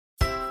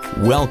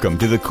Welcome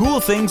to the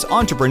Cool Things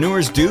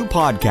Entrepreneurs Do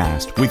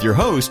podcast with your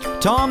host,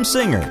 Tom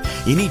Singer.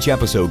 In each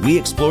episode, we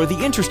explore the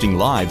interesting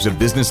lives of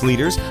business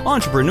leaders,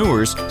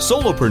 entrepreneurs,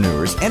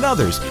 solopreneurs, and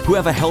others who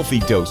have a healthy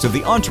dose of the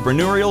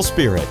entrepreneurial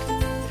spirit.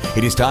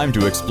 It is time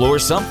to explore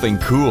something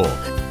cool.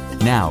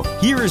 Now,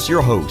 here is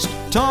your host,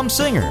 Tom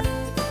Singer.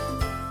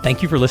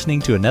 Thank you for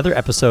listening to another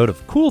episode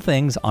of Cool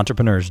Things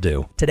Entrepreneurs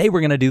Do. Today,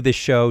 we're going to do this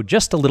show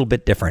just a little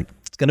bit different.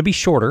 It's going to be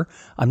shorter.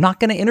 I'm not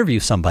going to interview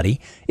somebody.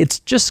 It's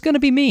just going to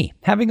be me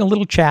having a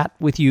little chat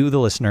with you, the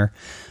listener.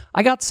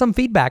 I got some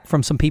feedback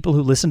from some people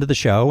who listen to the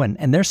show,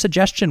 and their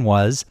suggestion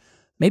was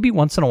maybe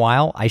once in a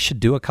while I should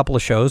do a couple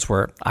of shows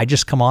where I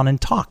just come on and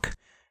talk.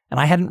 And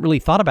I hadn't really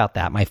thought about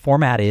that. My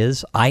format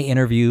is I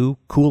interview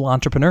cool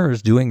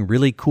entrepreneurs doing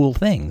really cool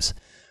things.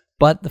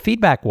 But the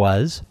feedback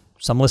was,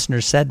 some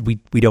listeners said, we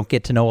don't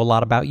get to know a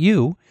lot about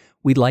you.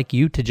 We'd like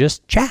you to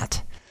just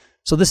chat.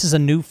 So this is a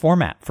new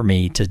format for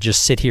me to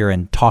just sit here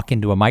and talk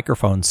into a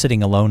microphone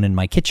sitting alone in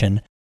my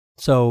kitchen.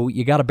 So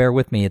you got to bear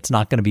with me. It's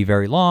not going to be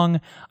very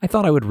long. I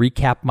thought I would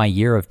recap my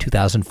year of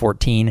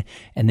 2014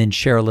 and then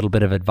share a little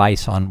bit of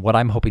advice on what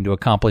I'm hoping to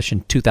accomplish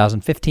in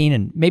 2015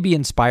 and maybe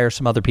inspire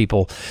some other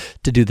people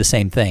to do the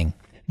same thing.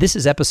 This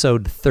is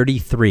episode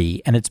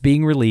 33, and it's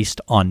being released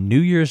on New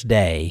Year's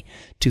Day,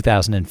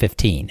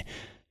 2015.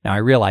 Now, I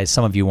realize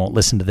some of you won't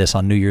listen to this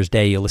on New Year's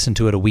Day. You'll listen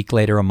to it a week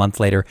later, a month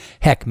later,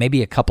 heck,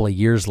 maybe a couple of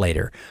years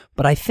later.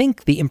 But I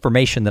think the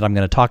information that I'm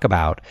going to talk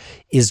about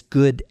is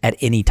good at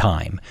any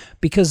time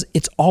because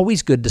it's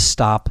always good to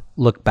stop,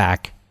 look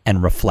back,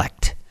 and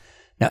reflect.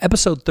 Now,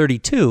 episode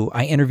 32,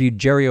 I interviewed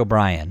Jerry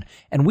O'Brien,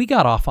 and we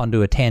got off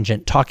onto a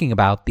tangent talking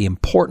about the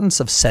importance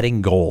of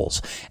setting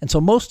goals. And so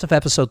most of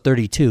episode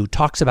 32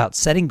 talks about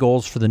setting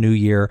goals for the new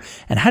year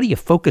and how do you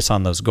focus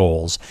on those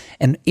goals.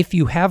 And if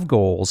you have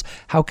goals,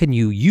 how can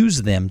you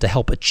use them to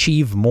help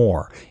achieve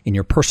more in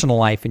your personal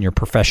life and your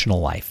professional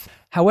life?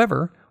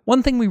 However,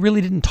 one thing we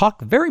really didn't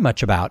talk very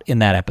much about in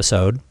that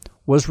episode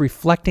was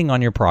reflecting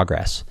on your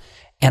progress.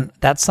 And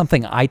that's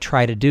something I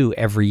try to do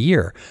every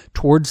year.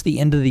 Towards the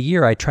end of the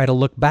year, I try to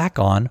look back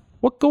on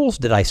what goals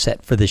did I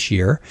set for this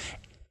year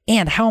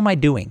and how am I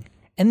doing?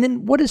 And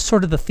then what is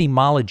sort of the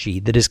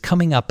themology that is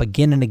coming up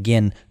again and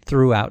again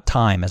throughout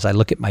time as I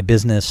look at my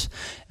business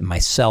and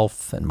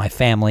myself and my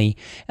family.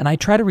 And I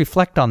try to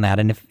reflect on that.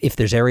 And if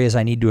there's areas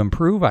I need to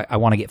improve, I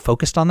want to get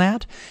focused on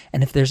that.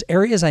 And if there's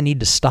areas I need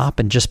to stop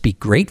and just be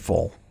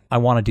grateful, I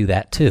want to do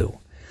that too.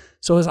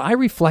 So as I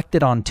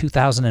reflected on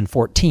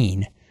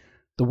 2014,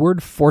 the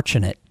word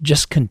fortunate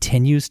just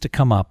continues to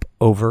come up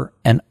over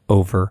and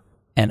over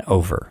and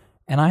over.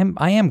 And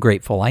I am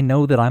grateful. I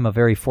know that I'm a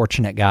very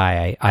fortunate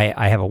guy.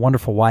 I have a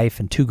wonderful wife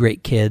and 2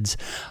 great kids.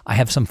 I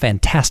have some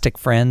fantastic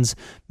friends,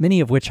 many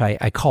of which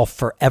I call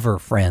forever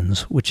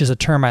friends, which is a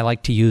term I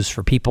like to use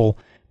for people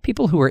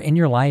who are in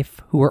your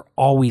life, who are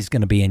always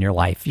going to be in your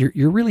life.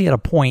 You're really at a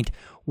point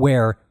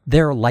where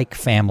they're like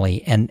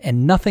family and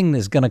nothing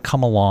is going to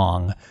come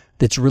along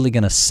that's really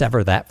going to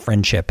sever that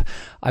friendship.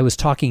 I was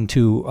talking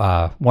to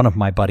one of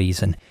my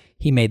buddies, and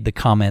he made the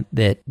comment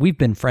that we've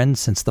been friends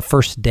since the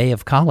first day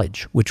of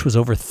college, which was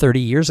over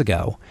 30 years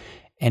ago.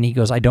 And he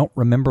goes, I don't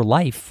remember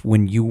life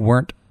when you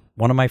weren't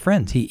one of my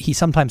friends. He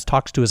sometimes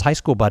talks to his high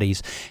school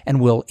buddies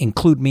and will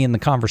include me in the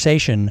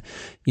conversation,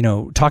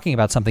 talking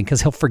about something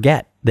because he'll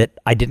forget that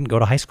I didn't go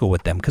to high school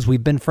with them because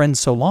we've been friends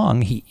so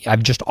long.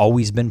 I've just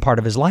always been part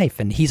of his life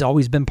and he's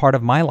always been part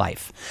of my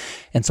life.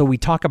 And so we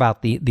talk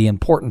about the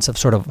importance of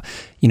sort of,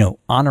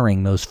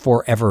 honoring those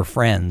forever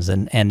friends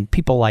and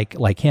people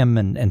like him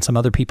and some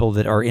other people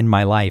that are in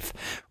my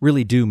life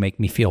really do make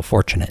me feel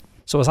fortunate.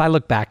 So as I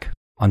look back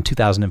on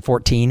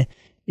 2014,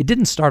 it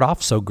didn't start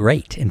off so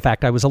great. In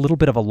fact, I was a little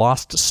bit of a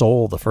lost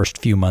soul the first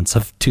few months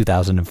of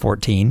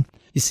 2014.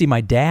 You see,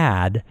 my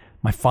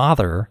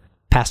father,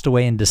 passed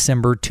away in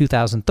December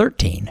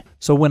 2013.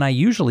 So when I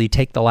usually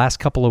take the last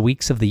couple of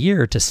weeks of the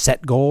year to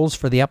set goals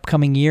for the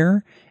upcoming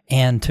year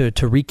and to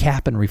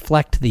recap and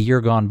reflect the year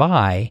gone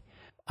by,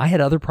 I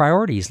had other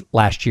priorities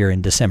last year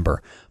in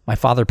December. My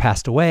father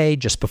passed away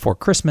just before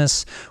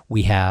Christmas.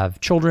 We have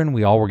children.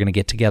 We all were going to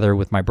get together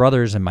with my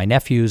brothers and my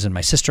nephews and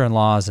my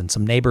sister-in-laws and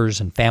some neighbors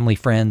and family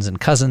friends and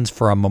cousins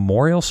for a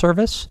memorial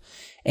service.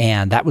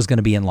 And that was going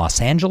to be in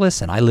Los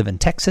Angeles, and I live in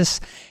Texas.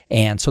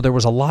 And so there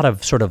was a lot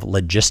of sort of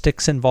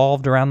logistics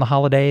involved around the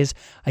holidays.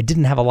 I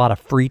didn't have a lot of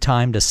free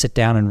time to sit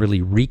down and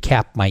really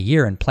recap my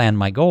year and plan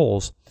my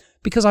goals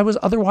because I was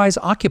otherwise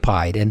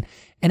occupied, and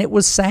it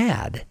was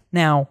sad.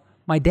 Now,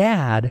 my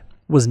dad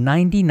was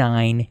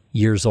 99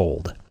 years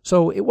old.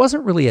 So it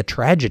wasn't really a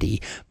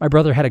tragedy. My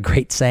brother had a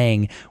great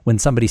saying when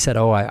somebody said,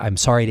 I'm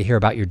sorry to hear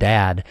about your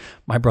dad.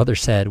 My brother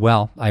said,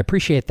 well, I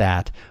appreciate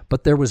that,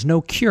 but there was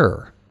no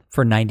cure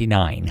for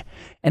 99.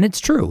 And it's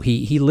true.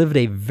 He lived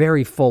a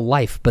very full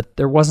life, but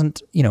there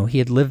wasn't, he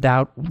had lived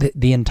out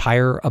the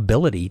entire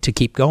ability to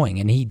keep going,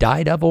 and he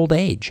died of old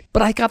age.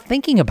 But I got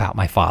thinking about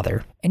my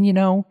father, and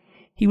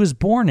he was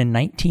born in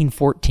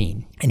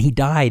 1914, and he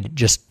died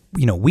just,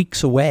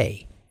 weeks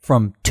away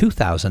from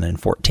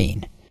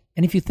 2014.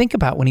 And if you think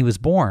about when he was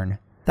born,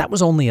 That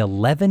was only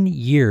 11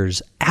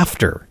 years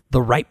after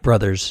the Wright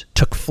brothers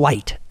took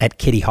flight at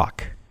Kitty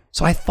Hawk.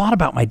 So I thought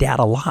about my dad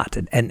a lot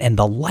and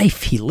the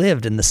life he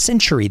lived and the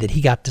century that he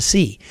got to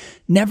see.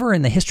 Never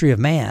in the history of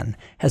man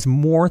has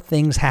more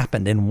things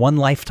happened in one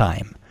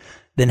lifetime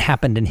than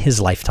happened in his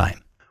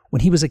lifetime. When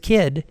he was a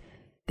kid,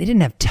 they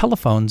didn't have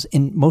telephones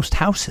in most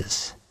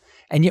houses.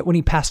 And yet when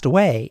he passed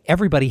away,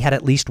 everybody had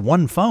at least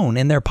one phone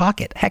in their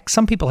pocket. Heck,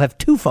 some people have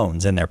two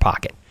phones in their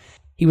pocket.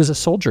 He was a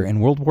soldier in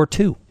World War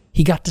II.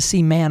 He got to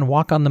see man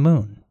walk on the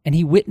moon. And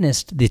he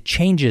witnessed the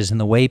changes in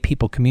the way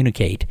people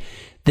communicate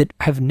that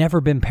have never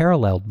been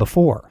paralleled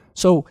before.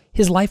 So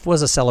his life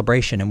was a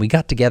celebration, and we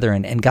got together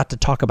and got to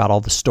talk about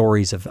all the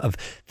stories of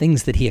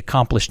things that he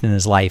accomplished in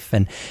his life.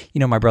 And,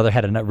 my brother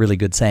had a really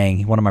good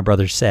saying. One of my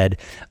brothers said,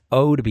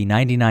 "Oh, to be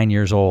 99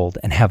 years old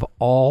and have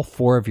all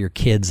 4 of your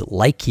kids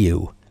like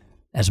you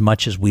as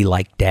much as we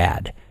like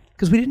Dad."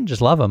 Because we didn't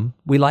just love him,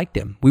 we liked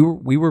him.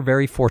 We were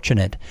very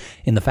fortunate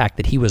in the fact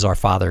that he was our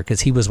father,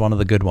 because he was one of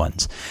the good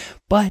ones.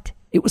 But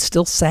it was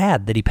still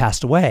sad that he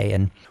passed away,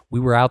 and we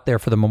were out there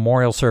for the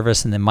memorial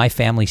service, and then my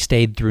family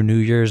stayed through New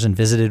Year's and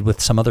visited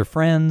with some other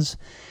friends.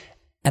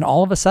 And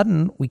all of a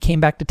sudden, we came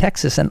back to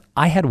Texas, and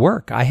I had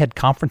work. I had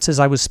conferences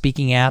I was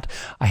speaking at.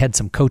 I had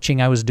some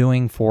coaching I was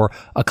doing for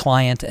a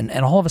client, and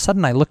all of a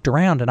sudden I looked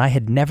around, and I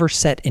had never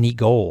set any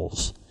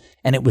goals.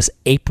 And it was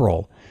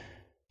April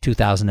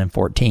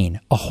 2014.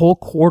 A whole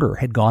quarter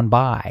had gone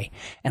by,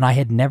 and I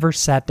had never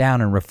sat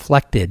down and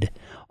reflected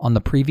on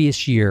the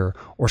previous year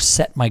or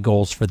set my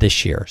goals for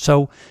this year.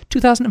 So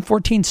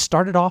 2014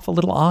 started off a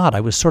little odd. I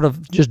was sort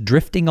of just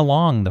drifting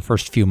along the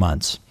first few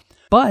months.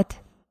 But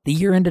the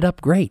year ended up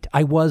great.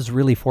 I was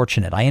really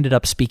fortunate. I ended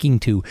up speaking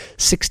to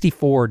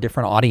 64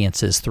 different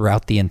audiences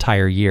throughout the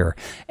entire year.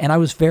 And I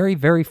was very,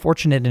 very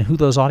fortunate in who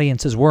those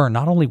audiences were.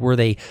 Not only were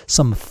they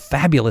some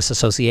fabulous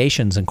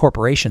associations and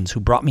corporations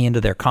who brought me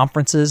into their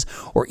conferences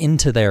or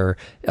into their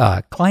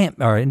client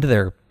or into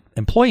their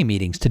employee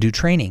meetings to do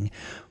training,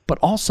 but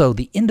also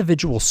the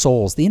individual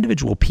souls, the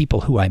individual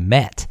people who I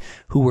met,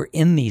 who were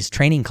in these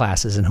training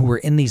classes and who were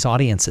in these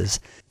audiences.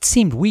 It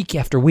seemed week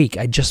after week,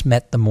 I just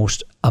met the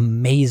most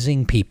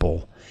amazing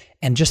people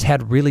and just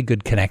had really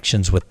good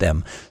connections with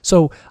them.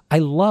 So I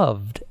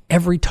loved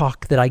every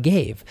talk that I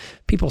gave.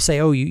 People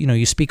say, "Oh,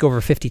 you speak over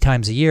 50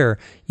 times a year.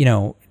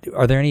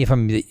 Are there any of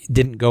them that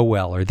didn't go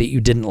well or that you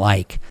didn't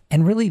like?"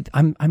 And really,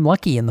 I'm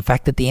lucky in the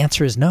fact that the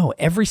answer is no.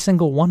 Every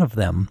single one of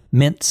them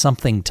meant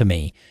something to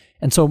me.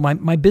 And so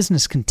my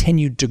business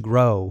continued to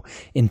grow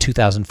in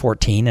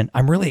 2014, and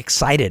I'm really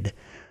excited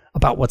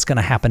about what's going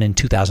to happen in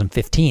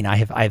 2015. I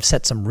have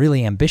set some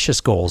really ambitious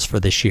goals for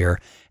this year,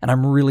 and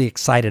I'm really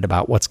excited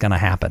about what's going to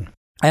happen.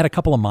 I had a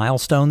couple of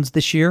milestones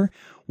this year.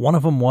 One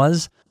of them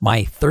was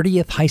my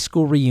 30th high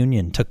school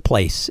reunion took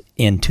place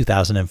in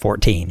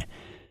 2014.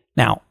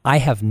 Now, I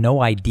have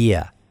no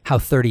idea how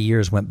 30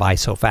 years went by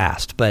so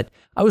fast, but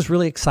I was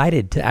really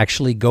excited to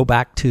actually go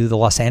back to the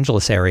Los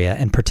Angeles area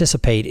and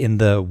participate in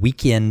the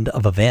weekend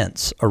of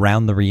events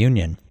around the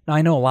reunion. Now,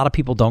 I know a lot of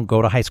people don't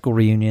go to high school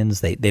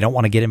reunions. They don't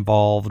want to get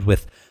involved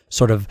with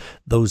sort of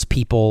those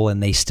people,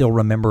 and they still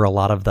remember a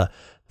lot of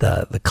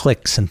the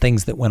cliques and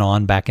things that went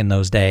on back in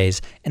those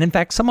days. And in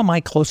fact, some of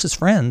my closest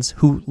friends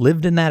who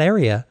lived in that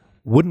area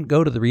wouldn't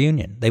go to the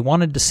reunion. They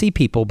wanted to see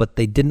people, but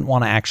they didn't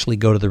want to actually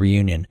go to the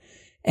reunion.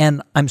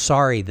 And I'm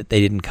sorry that they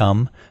didn't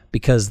come,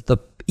 because the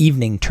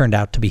evening turned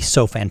out to be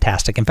so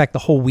fantastic. In fact, the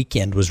whole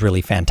weekend was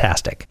really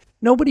fantastic.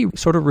 Nobody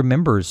sort of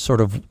remembers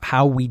sort of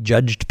how we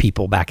judged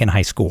people back in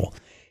high school.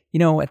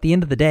 At the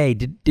end of the day,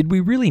 did we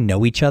really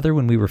know each other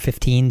when we were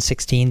 15,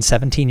 16,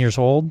 17 years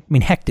old? I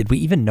mean, heck, did we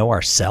even know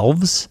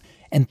ourselves?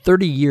 And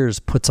 30 years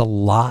puts a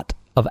lot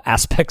of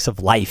aspects of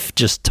life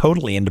just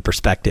totally into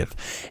perspective.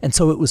 And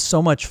so it was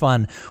so much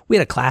fun. We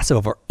had a class of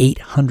over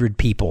 800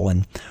 people,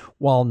 and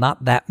while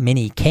not that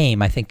many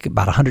came, I think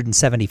about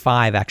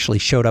 175 actually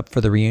showed up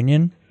for the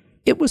reunion.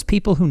 It was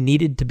people who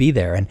needed to be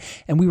there,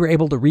 and we were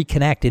able to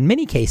reconnect. In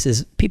many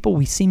cases, people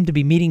we seemed to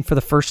be meeting for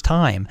the first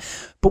time,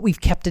 but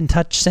we've kept in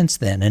touch since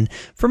then. And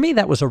for me,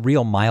 that was a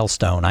real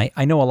milestone.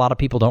 I know a lot of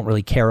people don't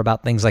really care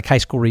about things like high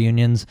school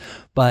reunions,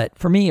 but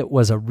for me, it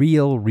was a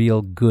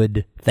real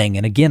good thing.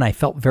 And again, I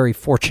felt very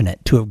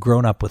fortunate to have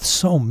grown up with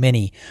so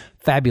many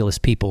fabulous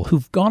people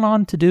who've gone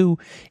on to do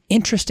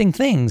interesting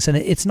things. And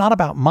it's not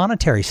about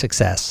monetary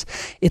success.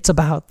 It's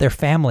about their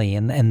family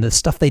and the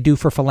stuff they do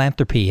for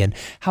philanthropy and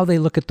how they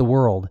look at the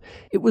world.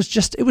 It was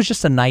just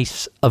a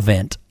nice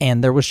event.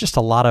 And there was just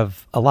a lot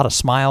of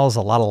smiles,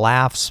 a lot of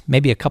laughs,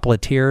 maybe a couple of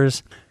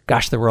tears.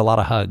 Gosh, there were a lot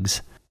of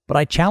hugs. But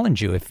I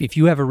challenge you, if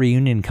you have a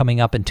reunion coming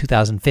up in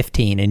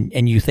 2015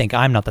 and you think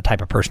I'm not the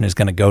type of person who's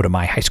going to go to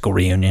my high school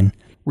reunion,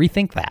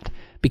 rethink that.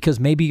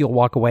 Because maybe you'll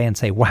walk away and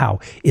say, wow,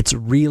 it's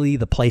really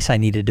the place I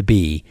needed to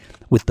be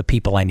with the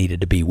people I needed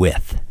to be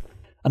with.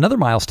 Another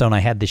milestone I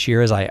had this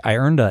year is I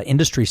earned an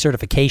industry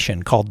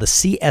certification called the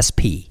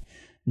CSP,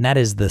 and that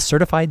is the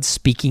Certified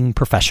Speaking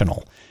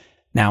Professional.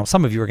 Now,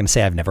 some of you are going to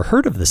say, I've never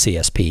heard of the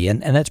CSP,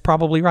 and that's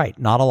probably right.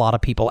 Not a lot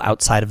of people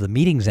outside of the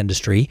meetings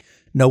industry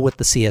know what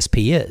the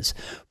CSP is.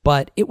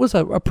 But it was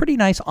a pretty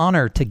nice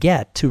honor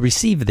to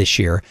receive this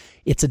year.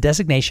 It's a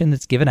designation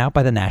that's given out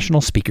by the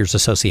National Speakers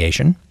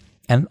Association.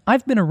 And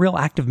I've been a real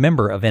active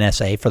member of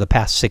NSA for the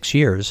past 6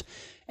 years,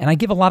 and I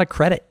give a lot of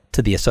credit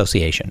to the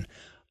association.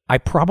 I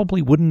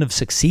probably wouldn't have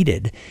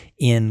succeeded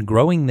in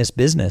growing this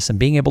business and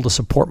being able to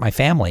support my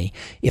family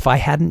if I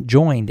hadn't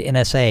joined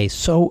NSA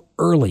so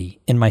early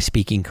in my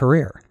speaking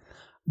career.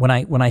 When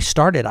I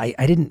started, I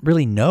didn't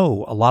really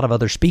know a lot of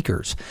other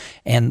speakers.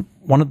 And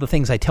one of the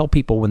things I tell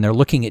people when they're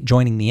looking at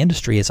joining the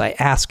industry is I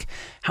ask,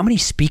 how many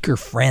speaker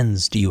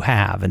friends do you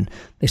have? And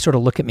they sort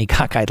of look at me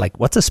cockeyed like,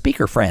 what's a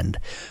speaker friend?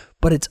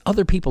 But it's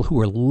other people who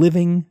are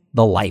living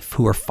the life,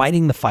 who are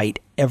fighting the fight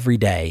every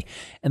day.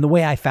 And the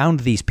way I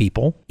found these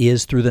people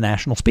is through the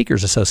National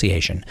Speakers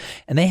Association.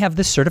 And they have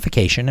this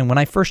certification. And when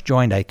I first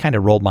joined, I kind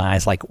of rolled my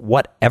eyes like,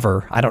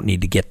 whatever, I don't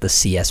need to get the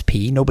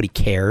CSP. Nobody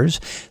cares.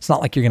 It's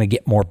not like you're going to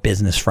get more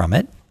business from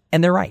it.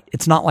 And they're right.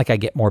 It's not like I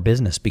get more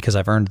business because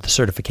I've earned the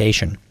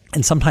certification.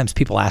 And sometimes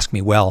people ask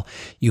me, well,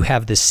 you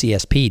have this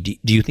CSP.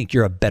 Do you think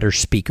you're a better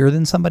speaker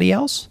than somebody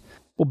else?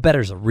 Well,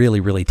 better is a really,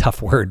 really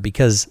tough word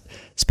because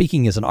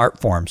speaking is an art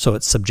form, so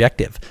it's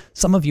subjective.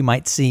 Some of you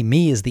might see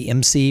me as the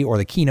MC or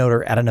the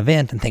keynoter at an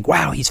event and think,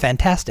 wow, he's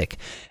fantastic.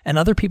 And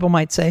other people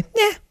might say,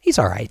 he's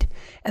all right.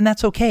 And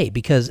that's okay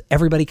because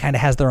everybody kind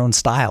of has their own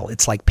style.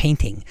 It's like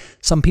painting.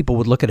 Some people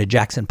would look at a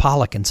Jackson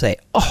Pollock and say,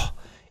 oh,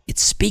 it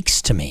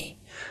speaks to me.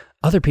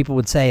 Other people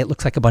would say it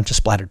looks like a bunch of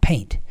splattered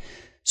paint.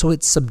 So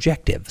it's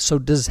subjective. So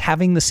does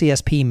having the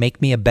CSP make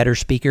me a better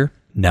speaker?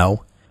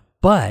 No.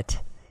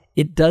 But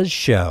it does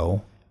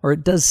show, or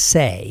it does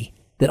say,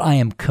 that I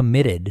am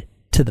committed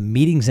to the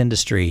meetings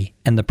industry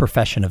and the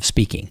profession of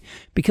speaking.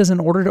 Because in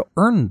order to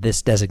earn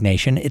this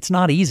designation, it's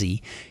not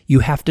easy. You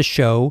have to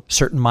show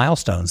certain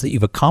milestones that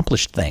you've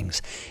accomplished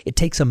things. It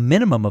takes a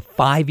minimum of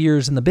 5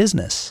 years in the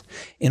business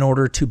in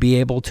order to be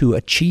able to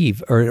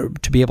achieve or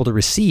to be able to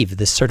receive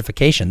this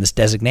certification, this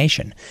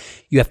designation.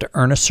 You have to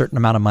earn a certain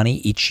amount of money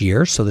each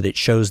year so that it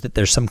shows that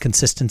there's some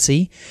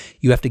consistency.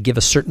 You have to give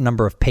a certain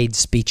number of paid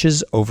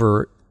speeches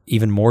over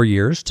even more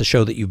years to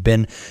show that you've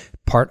been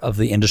part of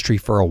the industry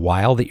for a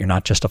while, that you're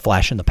not just a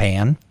flash in the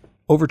pan.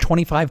 Over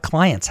 25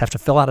 clients have to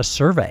fill out a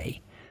survey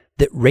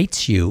that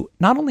rates you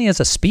not only as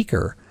a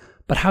speaker,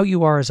 but how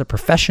you are as a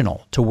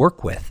professional to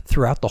work with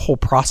throughout the whole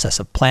process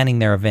of planning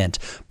their event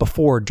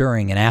before,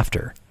 during, and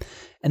after.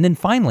 And then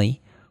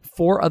finally,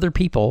 4 other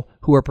people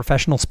who are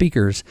professional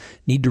speakers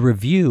need to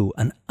review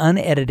an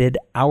unedited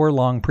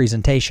hour-long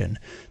presentation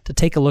to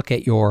take a look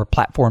at your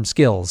platform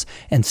skills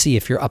and see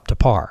if you're up to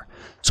par.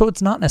 So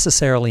it's not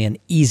necessarily an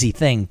easy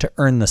thing to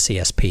earn the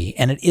CSP,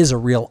 and it is a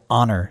real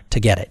honor to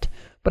get it.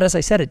 But as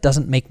I said, it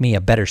doesn't make me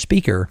a better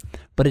speaker,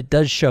 but it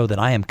does show that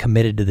I am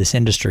committed to this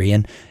industry.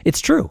 And it's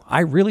true.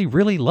 I really,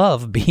 really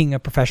love being a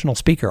professional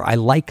speaker. I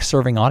like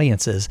serving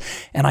audiences,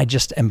 and I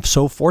just am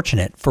so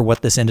fortunate for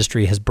what this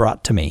industry has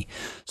brought to me.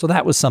 So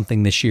that was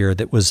something this year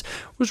that was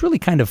really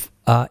kind of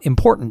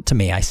important to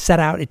me. I set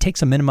out, it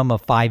takes a minimum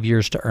of 5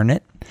 years to earn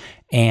it.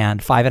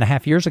 And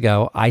 5.5 years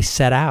ago, I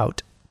set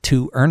out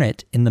to earn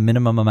it in the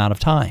minimum amount of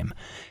time.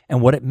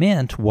 And what it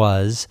meant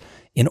was,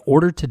 in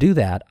order to do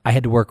that, I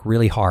had to work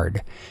really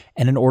hard.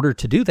 And in order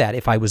to do that,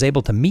 if I was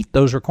able to meet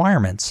those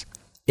requirements,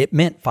 it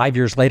meant 5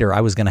 years later I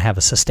was going to have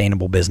a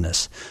sustainable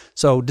business.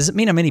 So does it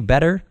mean I'm any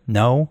better?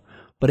 No.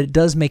 But it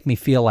does make me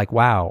feel like,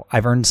 wow,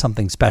 I've earned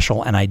something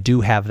special, and I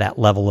do have that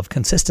level of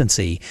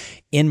consistency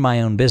in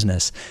my own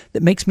business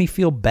that makes me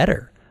feel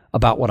better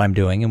about what I'm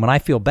doing. And when I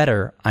feel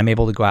better, I'm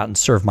able to go out and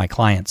serve my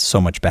clients so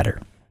much better.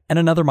 And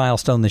another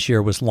milestone this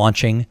year was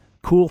launching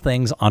Cool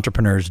Things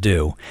Entrepreneurs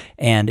Do.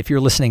 And if you're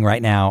listening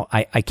right now,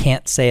 I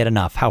can't say it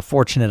enough how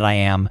fortunate I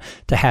am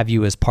to have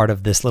you as part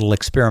of this little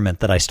experiment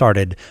that I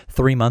started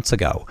 3 months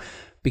ago.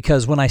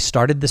 Because when I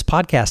started this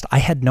podcast, I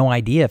had no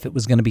idea if it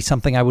was going to be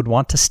something I would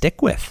want to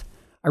stick with.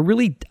 I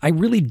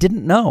really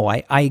didn't know.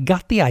 I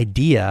got the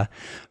idea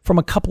from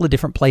a couple of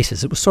different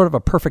places. It was sort of a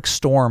perfect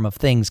storm of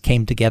things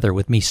came together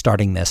with me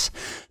starting this.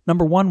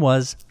 Number one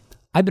was,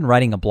 I've been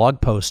writing a blog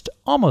post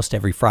almost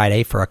every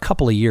Friday for a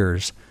couple of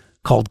years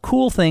called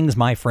Cool Things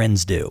My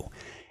Friends Do.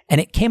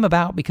 And it came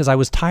about because I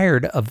was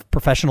tired of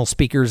professional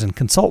speakers and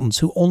consultants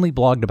who only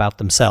blogged about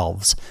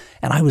themselves.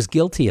 And I was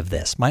guilty of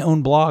this. My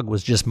own blog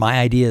was just my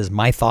ideas,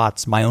 my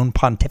thoughts, my own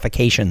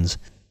pontifications.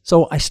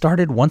 So I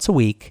started once a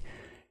week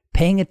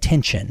paying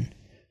attention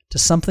to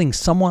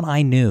someone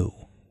I knew,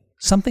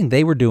 something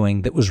they were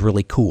doing that was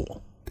really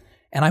cool.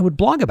 And I would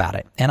blog about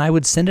it, and I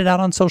would send it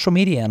out on social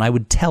media, and I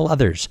would tell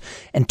others.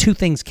 And 2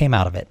 things came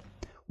out of it.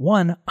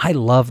 One, I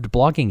loved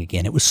blogging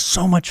again. It was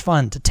so much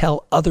fun to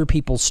tell other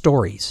people's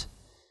stories.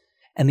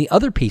 And the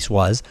other piece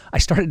was, I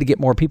started to get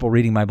more people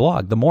reading my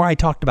blog. The more I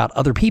talked about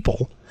other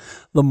people,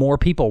 the more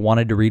people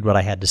wanted to read what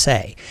I had to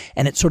say.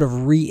 And it sort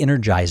of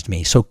re-energized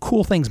me. So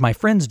Cool Things My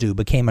Friends Do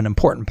became an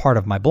important part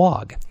of my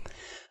blog.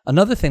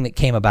 Another thing that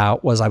came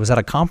about was I was at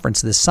a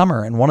conference this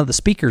summer, and one of the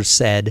speakers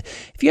said,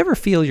 if you ever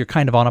feel you're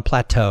kind of on a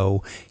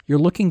plateau, you're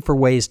looking for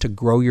ways to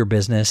grow your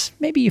business,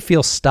 maybe you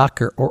feel stuck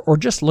or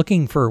just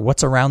looking for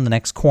what's around the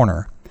next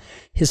corner,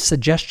 His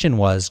suggestion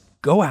was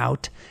go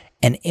out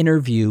and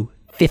interview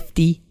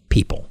 50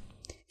 people.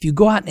 If you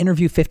go out and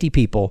interview 50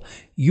 people,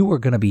 you are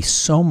going to be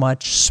so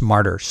much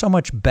smarter, so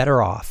much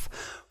better off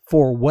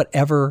for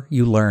whatever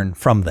you learn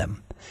from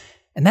them.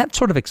 And that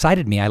sort of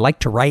excited me. I like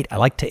to write. I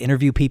like to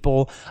interview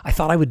people. I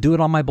thought I would do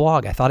it on my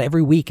blog. I thought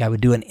every week I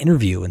would do an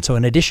interview. And so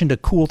in addition to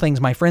cool things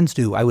my friends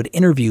do, I would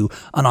interview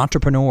an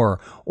entrepreneur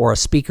or a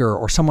speaker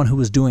or someone who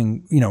was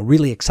doing,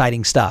 really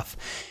exciting stuff.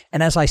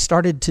 And as I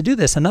started to do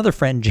this, another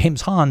friend,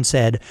 James Hahn,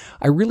 said,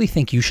 I really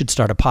think you should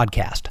start a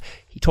podcast.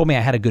 He told me I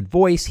had a good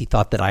voice. He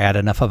thought that I had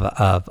enough of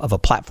a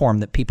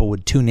platform that people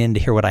would tune in to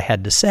hear what I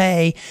had to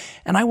say.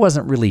 And I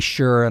wasn't really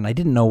sure, and I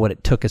didn't know what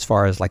it took as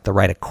far as like the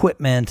right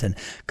equipment, and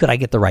could I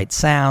get the right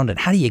sound, and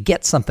how do you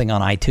get something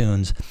on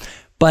iTunes?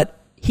 But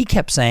he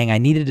kept saying I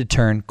needed to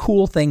turn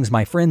cool things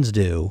my friends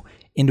do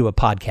into a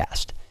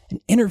podcast and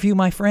interview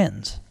my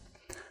friends.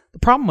 The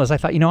problem was I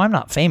thought, I'm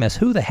not famous.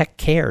 Who the heck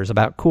cares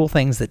about cool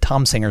things that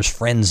Tom Singer's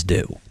friends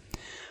do?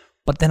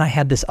 But then I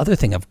had this other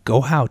thing of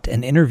go out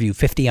and interview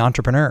 50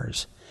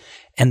 entrepreneurs.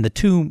 And the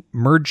two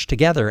merged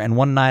together. And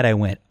one night I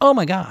went, oh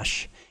my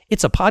gosh,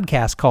 it's a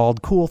podcast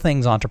called Cool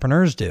Things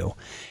Entrepreneurs Do.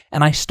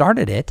 And I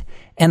started it,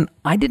 and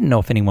I didn't know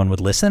if anyone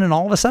would listen. And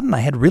all of a sudden I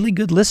had really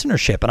good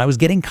listenership, and I was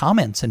getting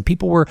comments, and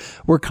people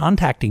were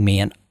contacting me.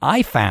 And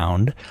I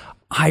found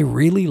I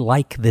really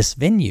like this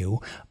venue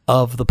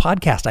of the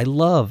podcast. I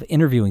love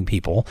interviewing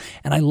people,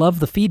 and I love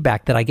the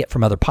feedback that I get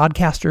from other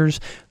podcasters,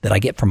 that I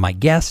get from my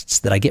guests,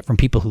 that I get from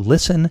people who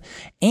listen.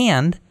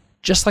 And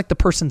just like the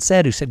person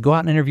said who said, go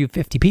out and interview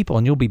 50 people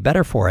and you'll be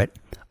better for it,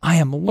 I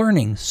am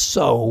learning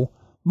so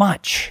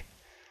much.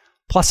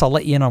 Plus, I'll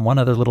let you in on one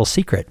other little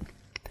secret.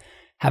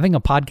 Having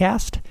a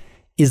podcast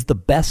is the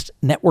best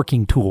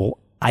networking tool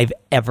I've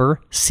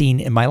ever seen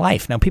in my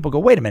life. Now, people go,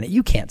 wait a minute,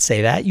 you can't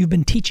say that. You've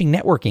been teaching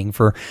networking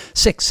for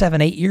 6, 7,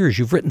 8 years.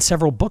 You've written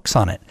several books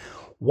on it.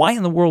 Why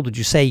in the world would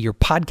you say your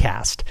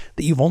podcast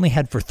that you've only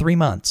had for 3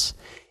 months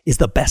is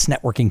the best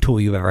networking tool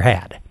you've ever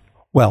had?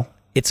 Well,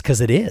 it's because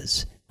it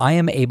is. I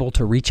am able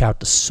to reach out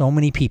to so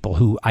many people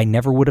who I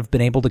never would have been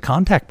able to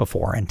contact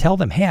before and tell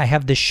them, hey, I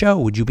have this show.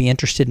 Would you be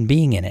interested in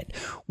being in it?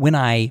 When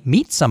I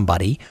meet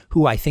somebody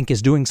who I think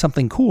is doing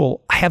something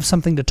cool, I have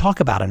something to talk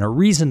about and a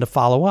reason to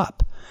follow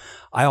up.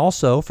 I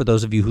also, for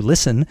those of you who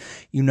listen,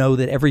 you know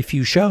that every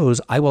few shows,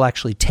 I will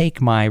actually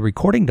take my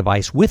recording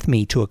device with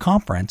me to a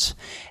conference,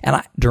 and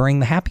during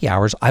the happy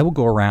hours, I will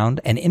go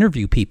around and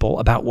interview people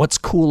about what's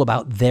cool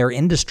about their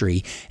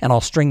industry, and I'll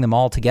string them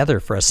all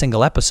together for a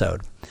single episode.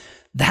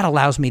 That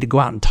allows me to go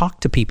out and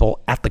talk to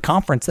people at the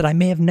conference that I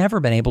may have never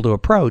been able to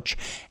approach.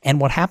 And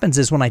what happens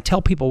is when I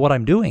tell people what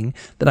I'm doing,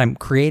 that I'm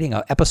creating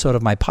an episode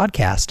of my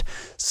podcast,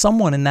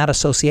 someone in that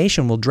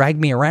association will drag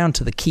me around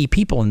to the key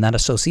people in that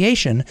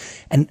association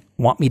and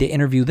want me to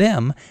interview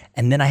them.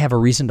 And then I have a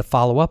reason to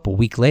follow up a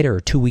week later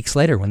or 2 weeks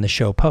later when the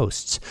show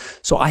posts.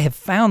 So I have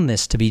found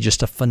this to be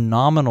just a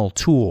phenomenal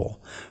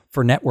tool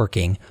for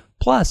networking.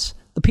 Plus,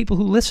 the people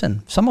who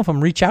listen, some of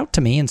them reach out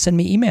to me and send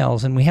me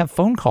emails, and we have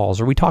phone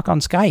calls or we talk on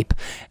Skype,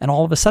 and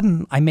all of a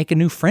sudden I make a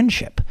new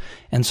friendship.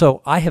 And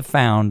so I have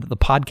found the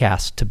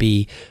podcast to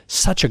be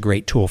such a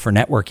great tool for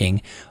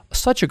networking,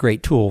 such a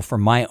great tool for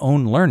my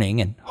own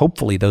learning, and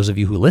hopefully those of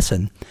you who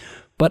listen.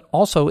 But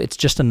also it's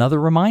just another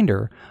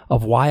reminder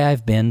of why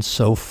I've been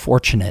so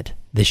fortunate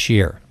this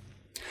year.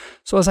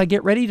 So as I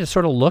get ready to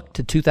sort of look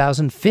to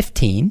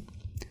 2015,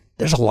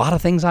 there's a lot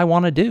of things I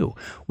want to do.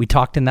 We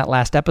talked in that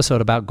last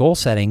episode about goal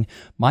setting.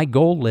 My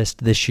goal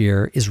list this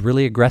year is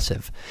really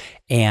aggressive.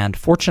 And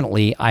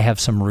fortunately, I have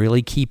some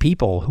really key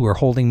people who are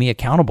holding me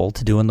accountable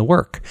to doing the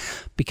work.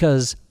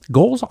 Because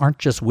goals aren't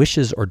just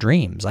wishes or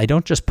dreams. I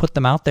don't just put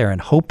them out there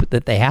and hope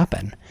that they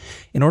happen.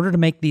 In order to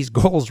make these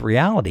goals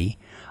reality,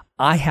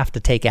 I have to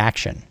take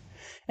action.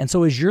 And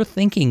so as you're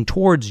thinking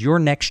towards your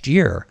next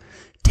year,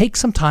 take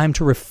some time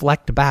to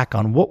reflect back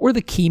on what were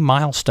the key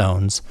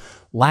milestones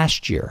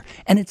last year.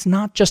 And it's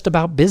not just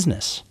about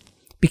business,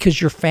 because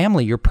your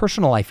family, your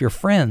personal life, your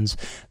friends,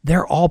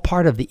 they're all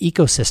part of the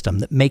ecosystem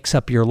that makes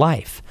up your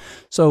life.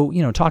 So,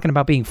 talking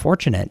about being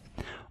fortunate,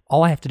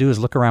 all I have to do is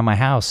look around my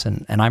house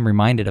and I'm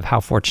reminded of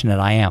how fortunate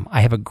I am. I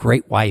have a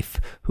great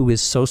wife who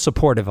is so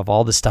supportive of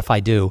all the stuff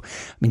I do.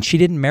 I mean, she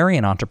didn't marry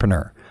an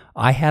entrepreneur.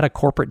 I had a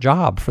corporate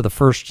job for the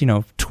first,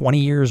 20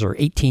 years or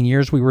 18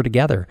 years we were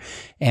together.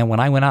 And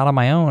when I went out on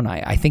my own,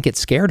 I think it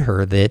scared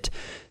her that,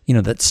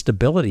 that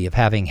stability of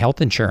having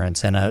health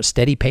insurance and a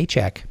steady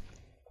paycheck.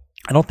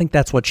 I don't think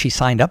that's what she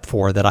signed up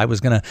for, that I was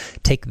going to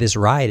take this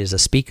ride as a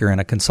speaker and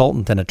a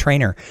consultant and a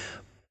trainer.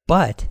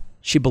 But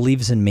she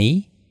believes in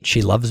me.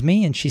 She loves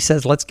me, and she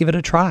says, let's give it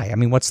a try. I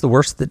mean, what's the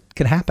worst that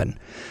could happen?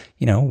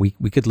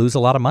 We could lose a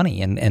lot of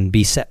money and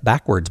be set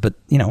backwards, but,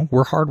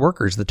 we're hard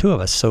workers, the two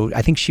of us. So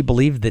I think she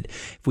believed that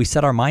if we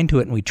set our mind to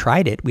it and we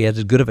tried it, we had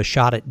as good of a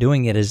shot at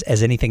doing it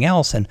as anything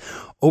else. And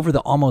over the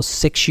almost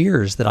 6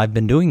 years that I've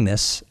been doing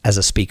this as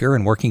a speaker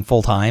and working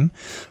full time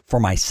for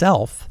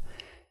myself,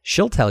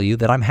 she'll tell you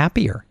that I'm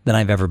happier than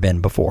I've ever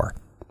been before.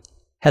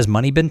 Has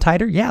money been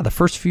tighter? Yeah, the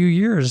first few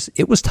years,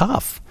 it was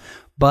tough.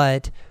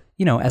 But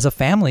as a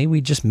family,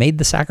 we just made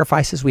the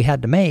sacrifices we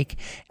had to make,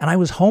 and I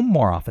was home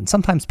more often.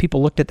 Sometimes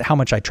people looked at how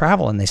much I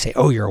travel and they say,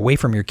 oh, you're away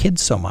from your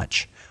kids so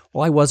much.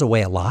 Well, I was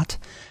away a lot.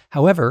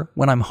 However,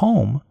 when I'm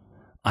home,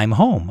 I'm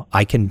home.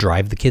 I can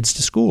drive the kids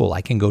to school.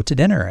 I can go to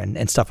dinner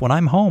and stuff. When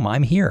I'm home,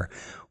 I'm here.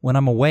 When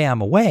I'm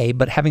away.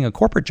 But having a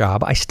corporate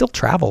job, I still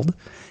traveled.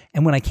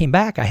 And when I came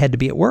back, I had to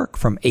be at work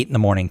from 8 in the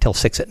morning till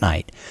 6 at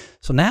night.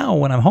 So now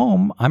when I'm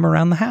home, I'm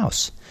around the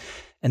house.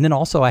 And then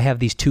also I have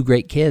these 2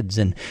 great kids,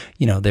 and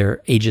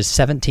they're ages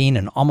 17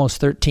 and almost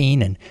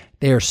 13, and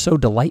they are so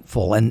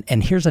delightful.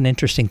 And here's an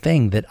interesting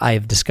thing that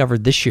I've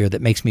discovered this year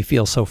that makes me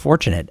feel so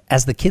fortunate.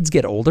 As the kids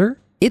get older,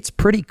 it's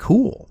pretty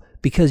cool,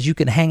 because you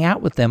can hang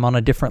out with them on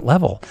a different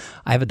level.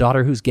 I have a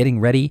daughter who's getting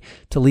ready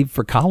to leave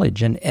for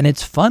college, and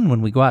it's fun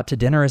when we go out to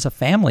dinner as a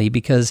family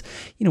because,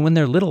 when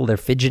they're little, they're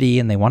fidgety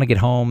and they want to get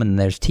home, and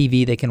there's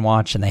TV they can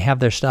watch and they have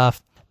their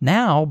stuff.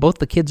 Now, both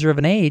the kids are of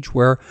an age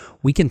where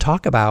we can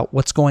talk about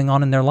what's going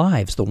on in their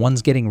lives. The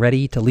one's getting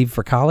ready to leave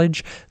for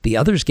college, the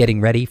other's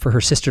getting ready for her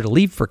sister to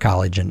leave for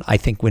college. And I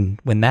think when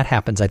that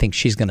happens, I think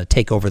she's going to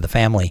take over the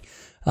family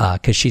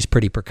because she's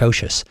pretty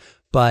precocious.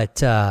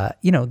 But,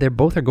 they're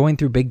both are going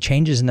through big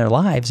changes in their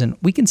lives, and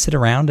we can sit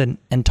around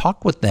and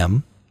talk with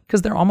them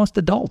because they're almost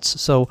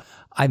adults. So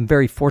I'm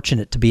very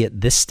fortunate to be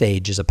at this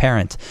stage as a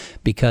parent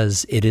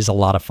because it is a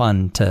lot of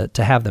fun to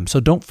have them.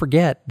 So don't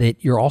forget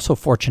that you're also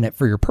fortunate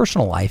for your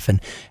personal life. And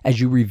as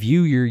you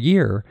review your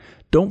year,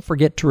 don't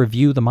forget to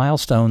review the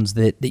milestones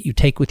that you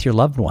take with your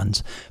loved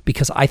ones,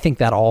 because I think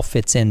that all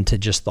fits into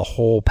just the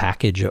whole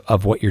package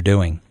of what you're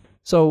doing.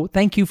 So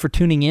thank you for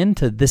tuning in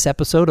to this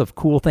episode of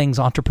Cool Things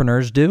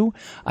Entrepreneurs Do.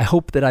 I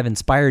hope that I've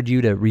inspired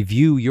you to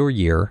review your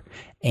year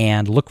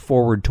and look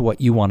forward to what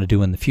you want to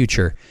do in the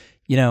future.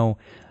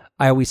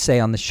 I always say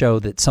on the show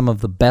that some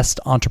of the best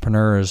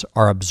entrepreneurs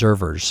are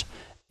observers,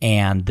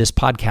 and this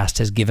podcast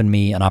has given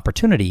me an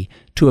opportunity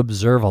to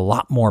observe a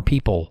lot more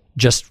people,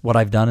 just what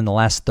I've done in the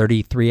last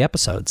 33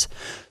 episodes.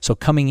 So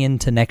coming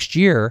into next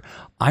year,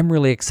 I'm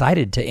really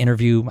excited to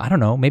interview,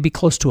 maybe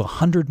close to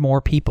 100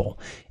 more people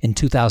in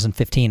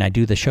 2015. I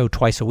do the show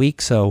twice a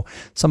week, so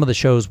some of the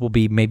shows will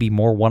be maybe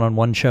more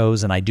one-on-one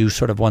shows, and I do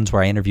sort of ones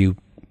where I interview,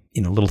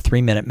 little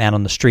 3-minute man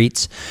on the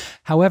streets.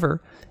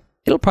 However,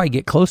 it'll probably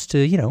get close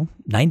to,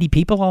 90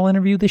 people I'll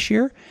interview this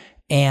year,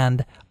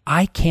 and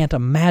I can't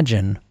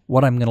imagine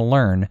what I'm going to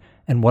learn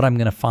and what I'm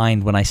going to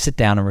find when I sit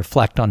down and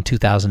reflect on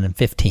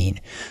 2015.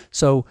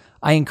 So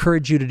I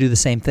encourage you to do the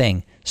same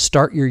thing.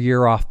 Start your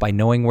year off by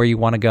knowing where you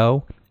want to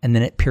go, and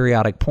then at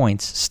periodic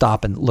points,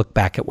 stop and look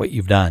back at what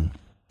you've done.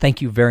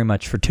 Thank you very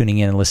much for tuning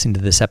in and listening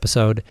to this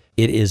episode.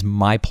 It is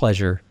my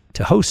pleasure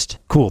to host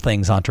Cool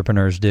Things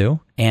Entrepreneurs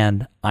Do,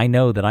 and I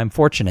know that I'm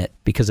fortunate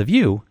because of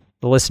you,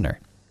 the listener.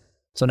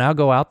 So now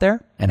go out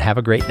there and have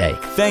a great day.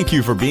 Thank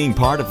you for being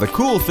part of the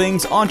Cool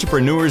Things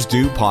Entrepreneurs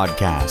Do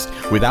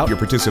podcast. Without your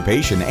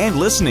participation and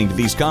listening to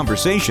these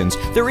conversations,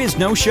 there is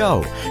no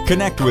show.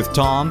 Connect with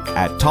Tom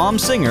at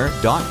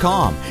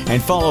tomsinger.com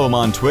and follow him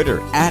on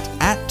Twitter at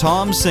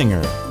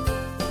 @TomSinger.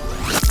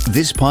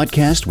 This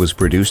podcast was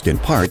produced in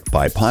part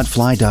by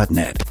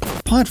Podfly.net.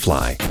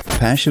 Podfly,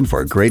 passion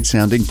for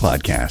great-sounding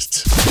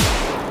podcasts.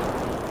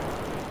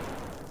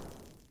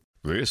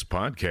 This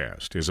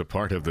podcast is a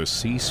part of the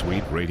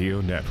C-Suite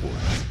Radio Network.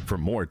 For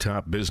more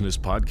top business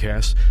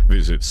podcasts,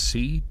 visit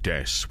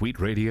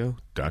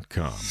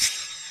c-suiteradio.com.